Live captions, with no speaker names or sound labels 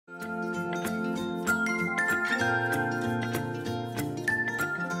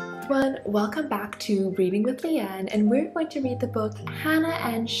everyone, welcome back to Reading with Liann, and we're going to read the book Hannah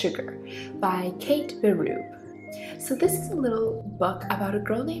and Sugar by Kate Berube. So this is a little book about a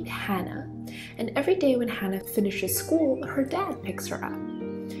girl named Hannah, and every day when Hannah finishes school, her dad picks her up.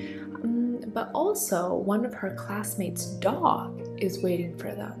 But also, one of her classmates' dog is waiting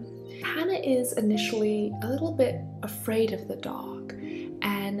for them. Hannah is initially a little bit afraid of the dog,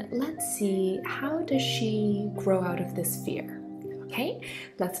 and let's see, how does she grow out of this fear? Okay,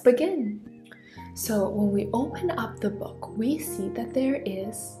 let's begin. So when we open up the book, we see that there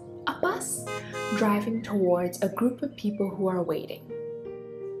is a bus driving towards a group of people who are waiting.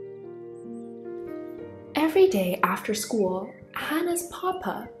 Every day after school, Hannah's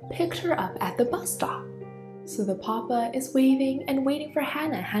papa picked her up at the bus stop. So the papa is waving and waiting for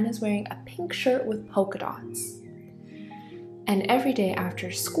Hannah. Hannah's wearing a pink shirt with polka dots. And every day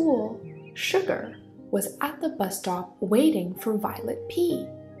after school, Sugar was at the bus stop waiting for Violet P.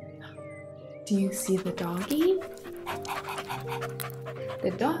 Do you see the doggy?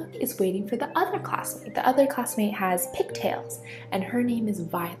 The dog is waiting for the other classmate. The other classmate has pigtails, and her name is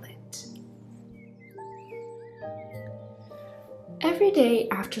Violet. Every day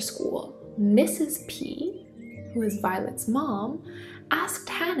after school, Mrs. P, who is Violet's mom, asked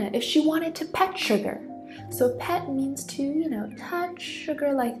Hannah if she wanted to pet Sugar. So pet means to, touch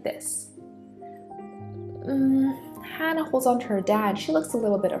Sugar like this. Hannah holds on to her dad. She looks a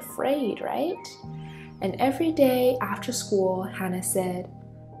little bit afraid, right? And every day after school, Hannah said,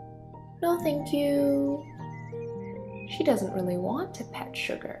 "No, thank you." She doesn't really want to pet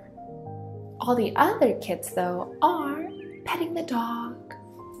Sugar. All the other kids, though, are petting the dog.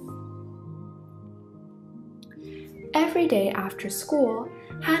 Every day after school,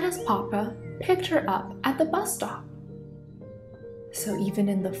 Hannah's papa picked her up at the bus stop. So even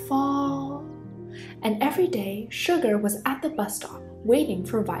in the fall, and every day, Sugar was at the bus stop waiting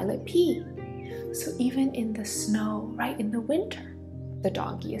for Violet P. So even in the snow, right in the winter, the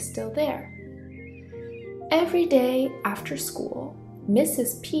doggy is still there. Every day after school,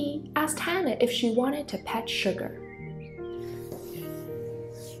 Mrs. P asked Hannah if she wanted to pet Sugar.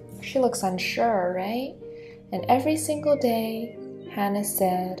 She looks unsure, right? And every single day, Hannah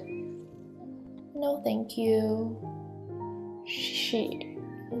said, "No, thank you."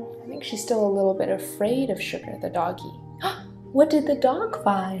 I think she's still a little bit afraid of Sugar, the doggy. What did the dog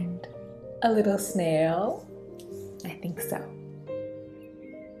find? A little snail? I think so.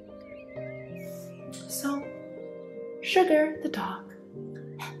 So, Sugar, the dog,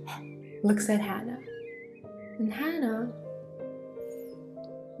 looks at Hannah. And Hannah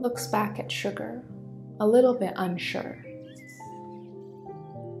looks back at Sugar, a little bit unsure.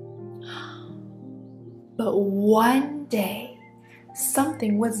 But one day,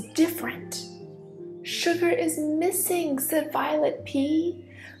 something was different. "Sugar is missing," said Violet P.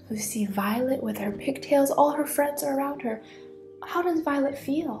 You see Violet with her pigtails, all her friends are around her. How does Violet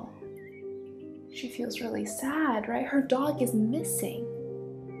feel? She feels really sad, right? Her dog is missing.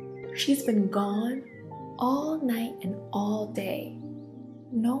 She's been gone all night and all day.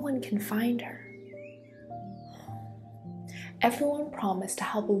 No one can find her. Everyone promised to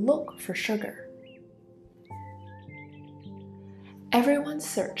help look for Sugar. Everyone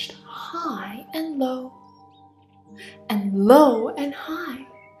searched high and low and high.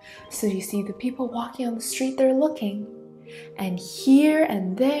 So you see the people walking on the street, they're looking, and here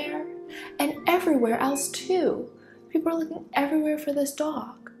and there and everywhere else too. People are looking everywhere for this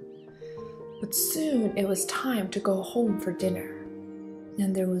dog. But soon it was time to go home for dinner,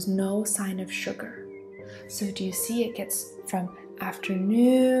 and there was no sign of Sugar. So do you see it gets from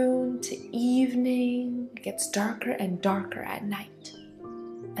afternoon to evening, it gets darker and darker at night,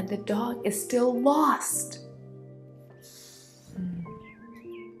 and the dog is still lost.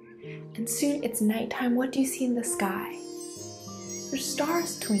 And soon it's nighttime. What do you see in the sky? There's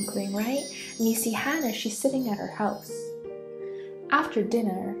stars twinkling, right? And you see Hannah, she's sitting at her house. After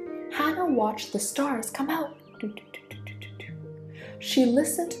dinner, Hannah watched the stars come out. She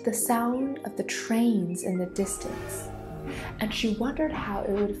listened to the sound of the trains in the distance, and she wondered how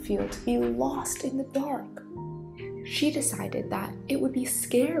it would feel to be lost in the dark. She decided that it would be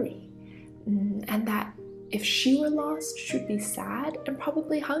scary, and that if she were lost, she would be sad and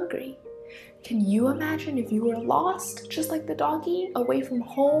probably hungry. Can you imagine if you were lost, just like the doggy, away from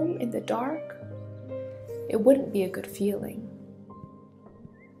home in the dark? It wouldn't be a good feeling.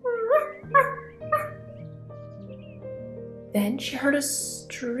 Then she heard a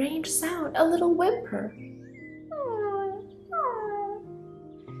strange sound, a little whimper.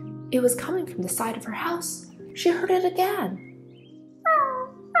 It was coming from the side of her house. She heard it again.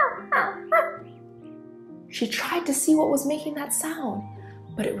 She tried to see what was making that sound,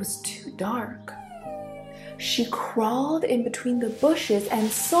 but it was too dark. She crawled in between the bushes and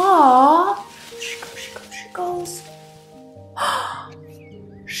saw, she goes,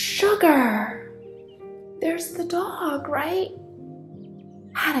 Sugar! There's the dog, right?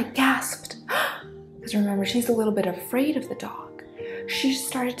 Hannah gasped, because remember, she's a little bit afraid of the dog. She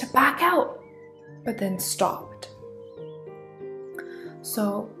started to back out, but then stopped.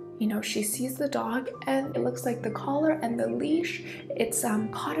 So, she sees the dog and it looks like the collar and the leash, it's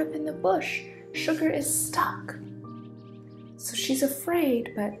caught up in the bush. Sugar is stuck. So she's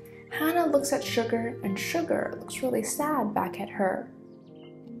afraid, but Hannah looks at Sugar and Sugar looks really sad back at her.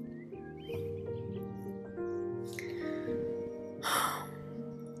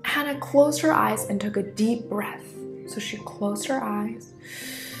 Hannah closed her eyes and took a deep breath. So she closed her eyes.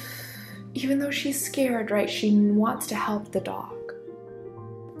 Even though she's scared, right? She wants to help the dog.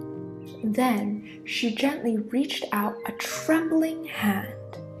 Then she gently reached out a trembling hand.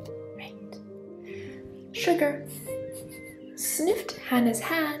 Right? Sugar sniffed Hannah's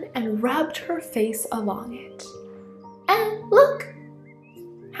hand and rubbed her face along it. And look!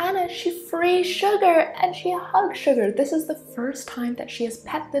 Hannah, she freed Sugar and she hugged Sugar. This is the first time that she has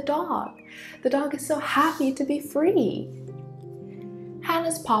pet the dog. The dog is so happy to be free.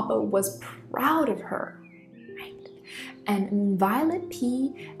 Hannah's papa was proud of her. And Violet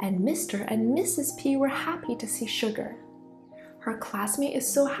P and Mr. and Mrs. P were happy to see Sugar. Her classmate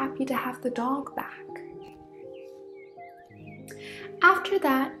is so happy to have the dog back. After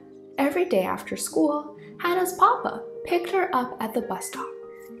that, every day after school, Hannah's papa picked her up at the bus stop.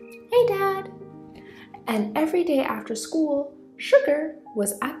 Hey, Dad! And every day after school, Sugar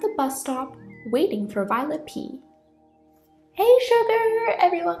was at the bus stop waiting for Violet P. Hey, Sugar!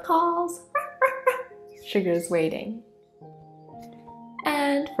 Everyone calls. Sugar's waiting.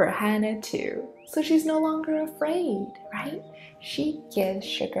 And for Hannah too. So she's no longer afraid, right? She gives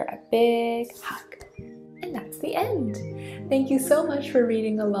Sugar a big hug. And that's the end. Thank you so much for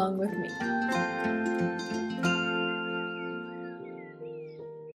reading along with me.